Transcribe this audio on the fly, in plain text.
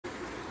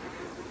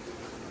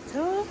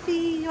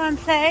Sophie, you want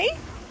to play?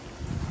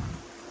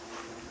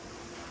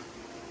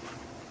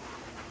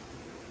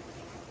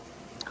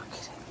 Go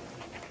get it.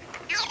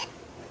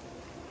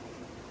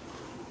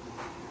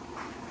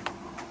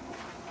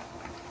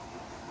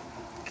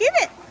 Get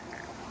it.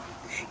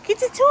 Get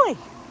the toy.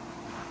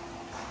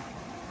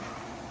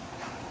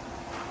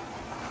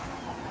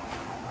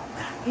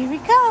 Here he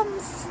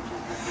comes.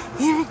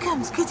 Here he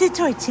comes. Get the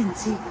toy,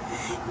 Chintzy.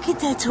 Get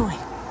that toy.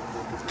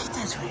 Get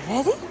that toy.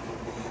 Ready?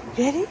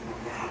 Ready?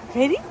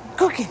 Ready?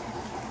 Go get it.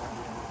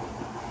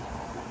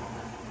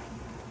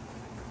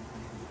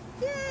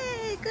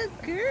 Yay, good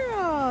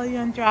girl. You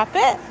want to drop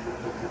it?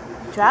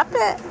 Drop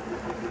it.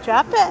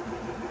 Drop it.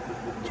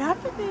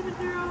 Drop it, baby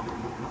girl.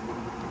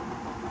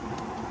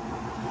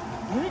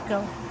 Here we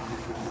go.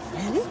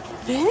 Ready?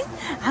 Ready?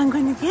 I'm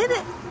going to get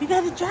it. You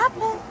got to drop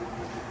it.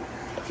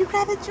 You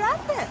got to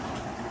drop it.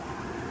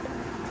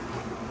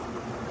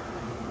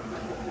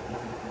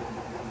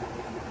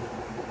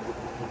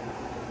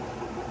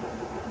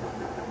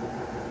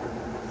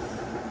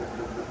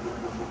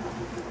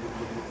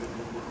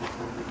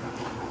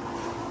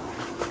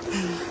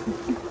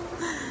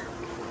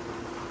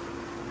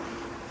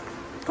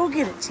 Go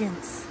get it,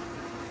 Chintz.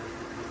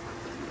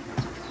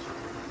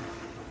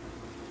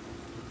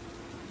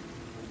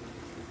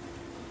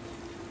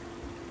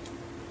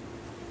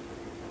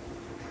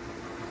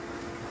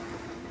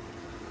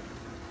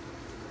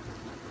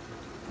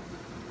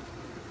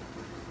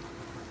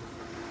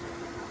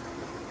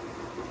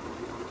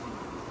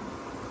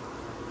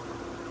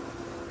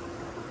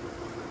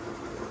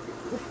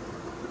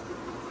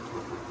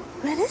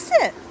 What is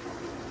it?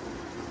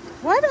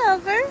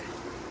 Whatever.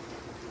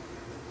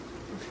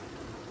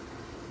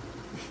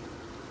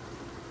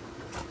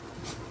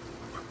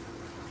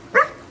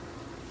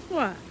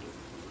 What?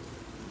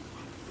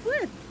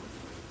 What?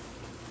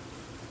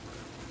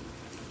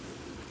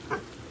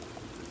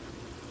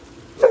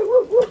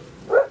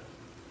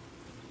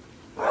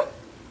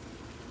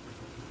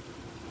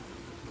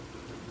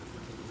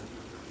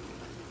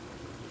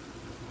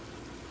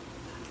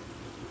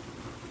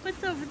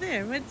 What's over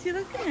there? What's he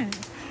looking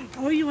at?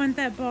 Oh, you want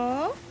that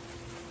ball?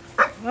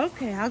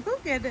 Okay, I'll go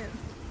get it.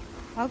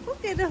 I'll go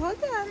get it.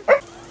 Hold on.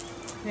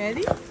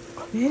 Ready?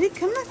 Ready?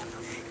 Come on.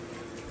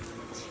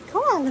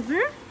 Go,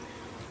 Oliver.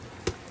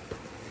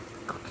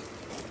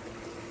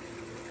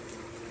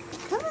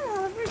 Come on,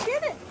 Oliver.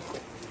 Get it.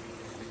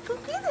 Go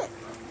get it.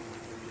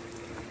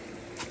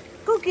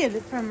 Go get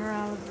it from her,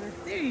 Oliver.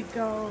 There you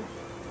go.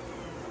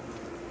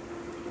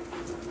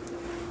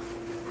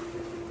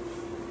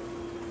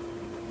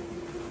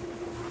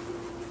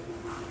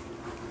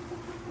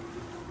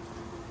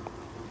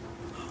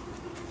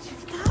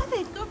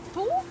 Good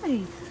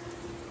boy.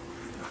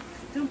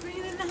 Don't bring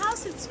it in the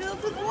house. It's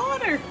filled with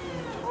water.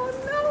 Oh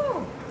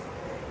no.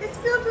 It's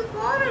filled with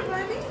water,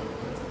 buddy.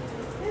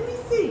 Let me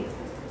see.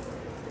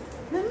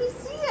 Let me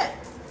see it.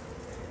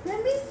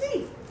 Let me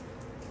see.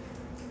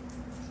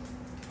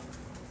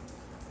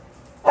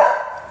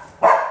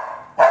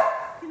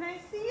 Can I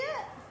see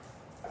it?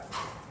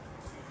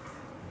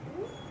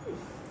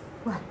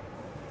 What?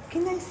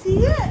 Can I see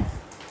it?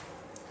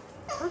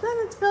 Hold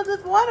on, it's filled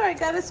with water. I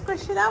gotta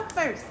squish it out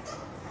first.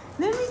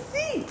 Let me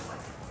see.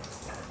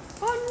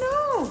 Oh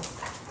no.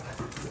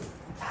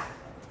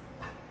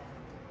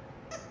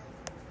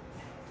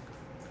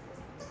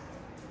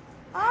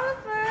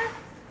 Oliver.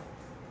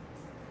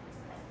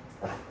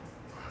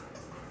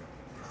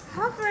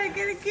 Oliver, I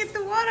gotta get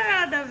the water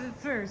out of it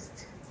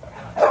first.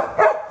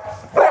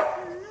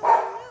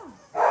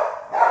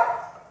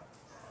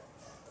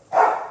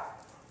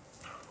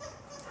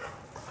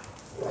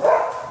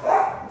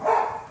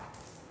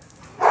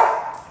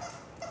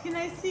 Can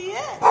I see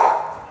it?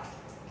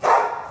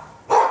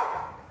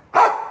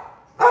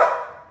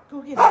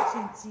 Go get him,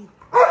 Chintzy.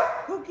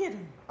 Go get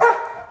him.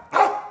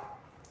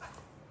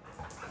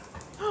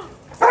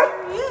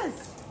 There he is.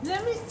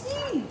 Let me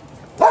see.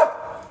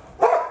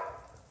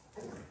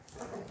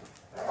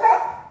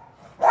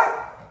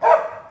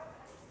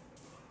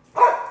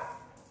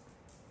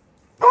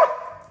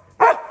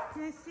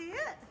 Can I see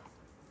it?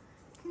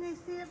 Can I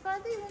see it,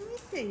 buddy? Let me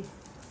see.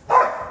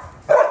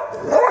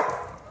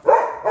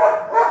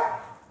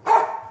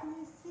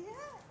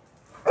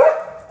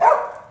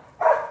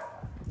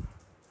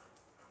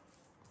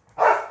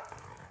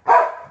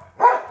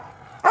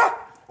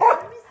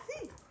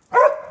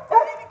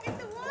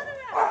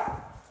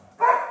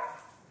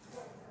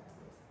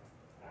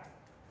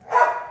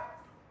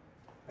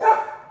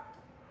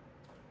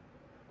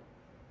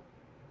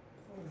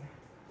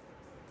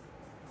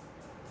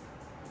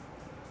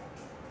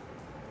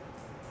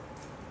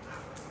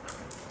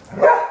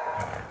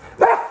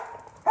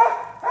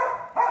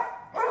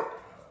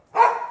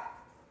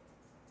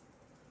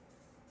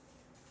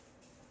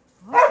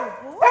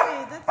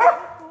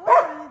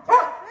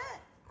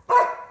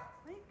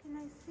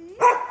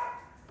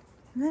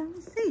 Let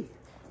me see.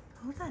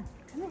 Hold on.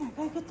 Come here. I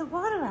gotta get the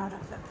water out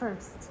of it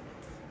first.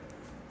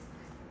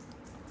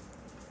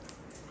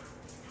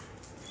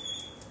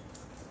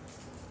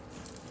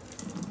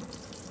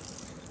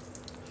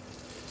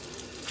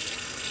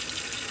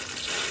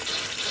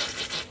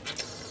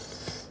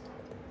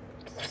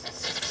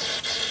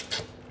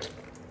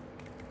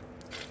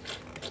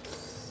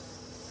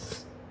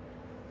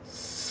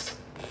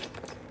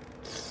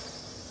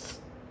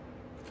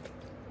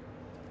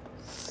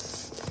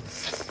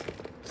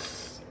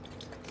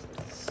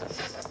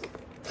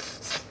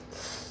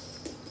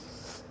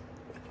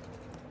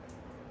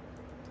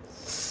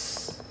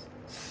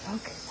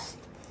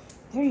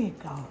 There you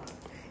go.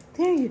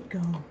 There you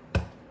go.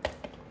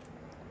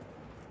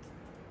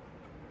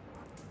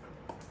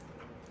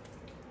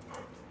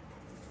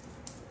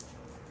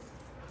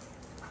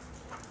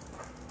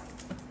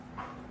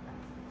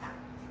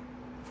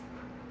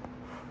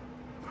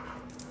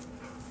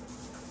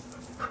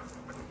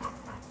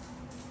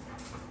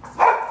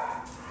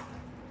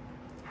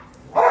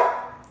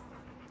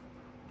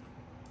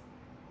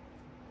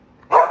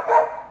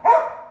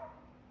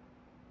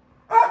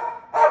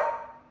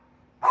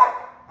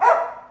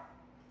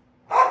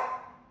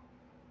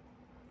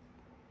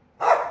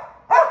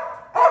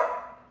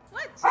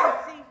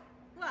 Chelsea,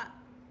 what?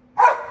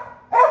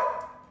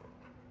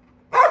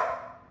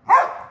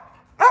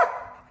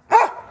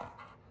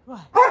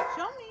 What?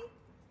 Show me.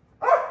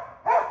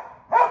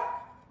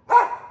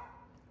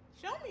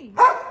 Show me.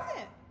 What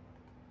is it?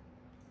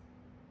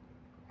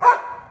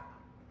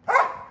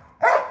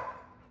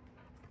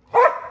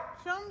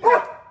 Show me.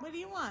 What do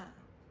you want?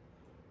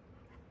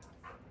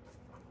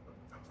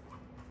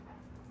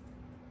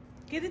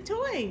 Get a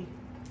toy.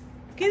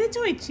 Get a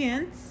toy,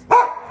 Chance.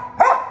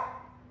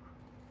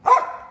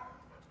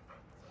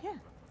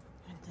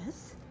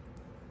 This?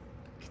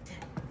 Get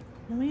that.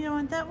 No, you don't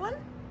want that one?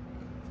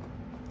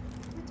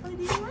 What toy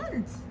do you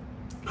want?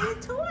 Get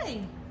a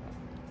toy.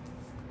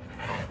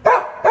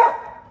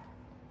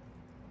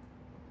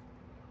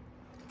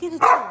 Get a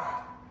toy.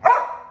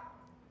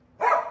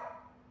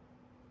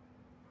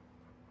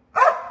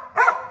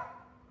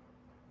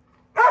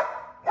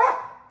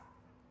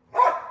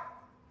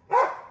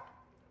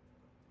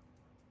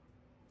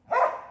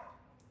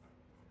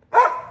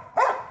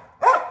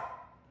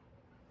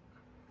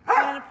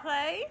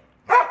 Play?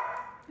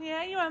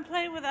 Yeah, you want to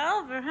play with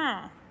Oliver,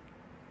 huh?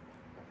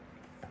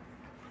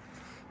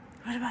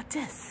 What about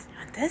this? You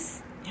want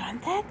this? You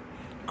want that?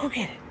 Go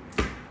get it.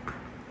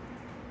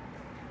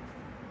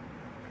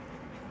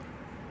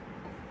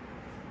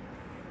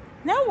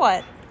 Now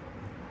what?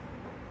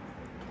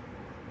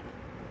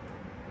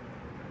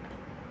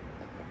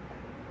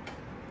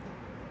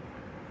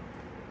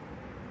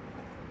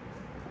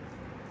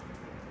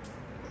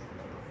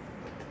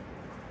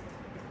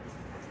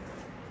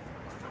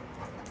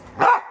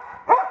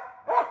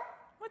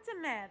 What's the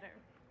matter?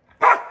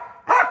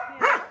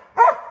 Yeah.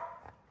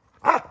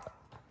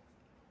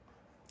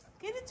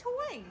 Get a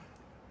toy.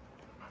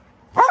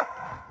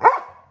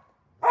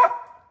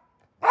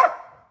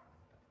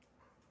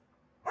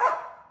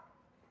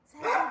 Is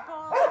that your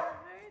ball,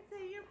 Oliver? Is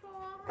that your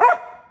ball?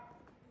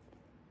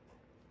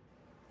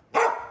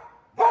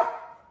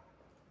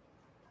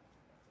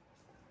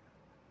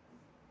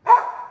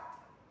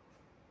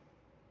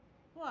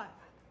 What?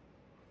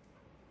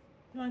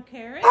 You want to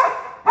carry?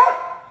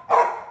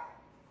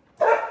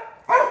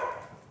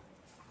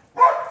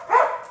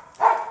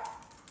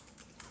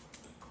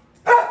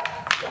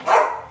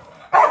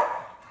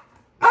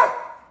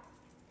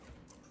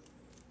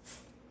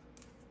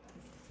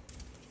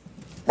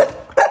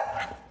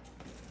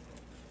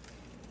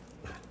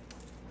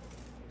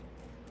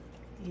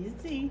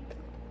 Easy.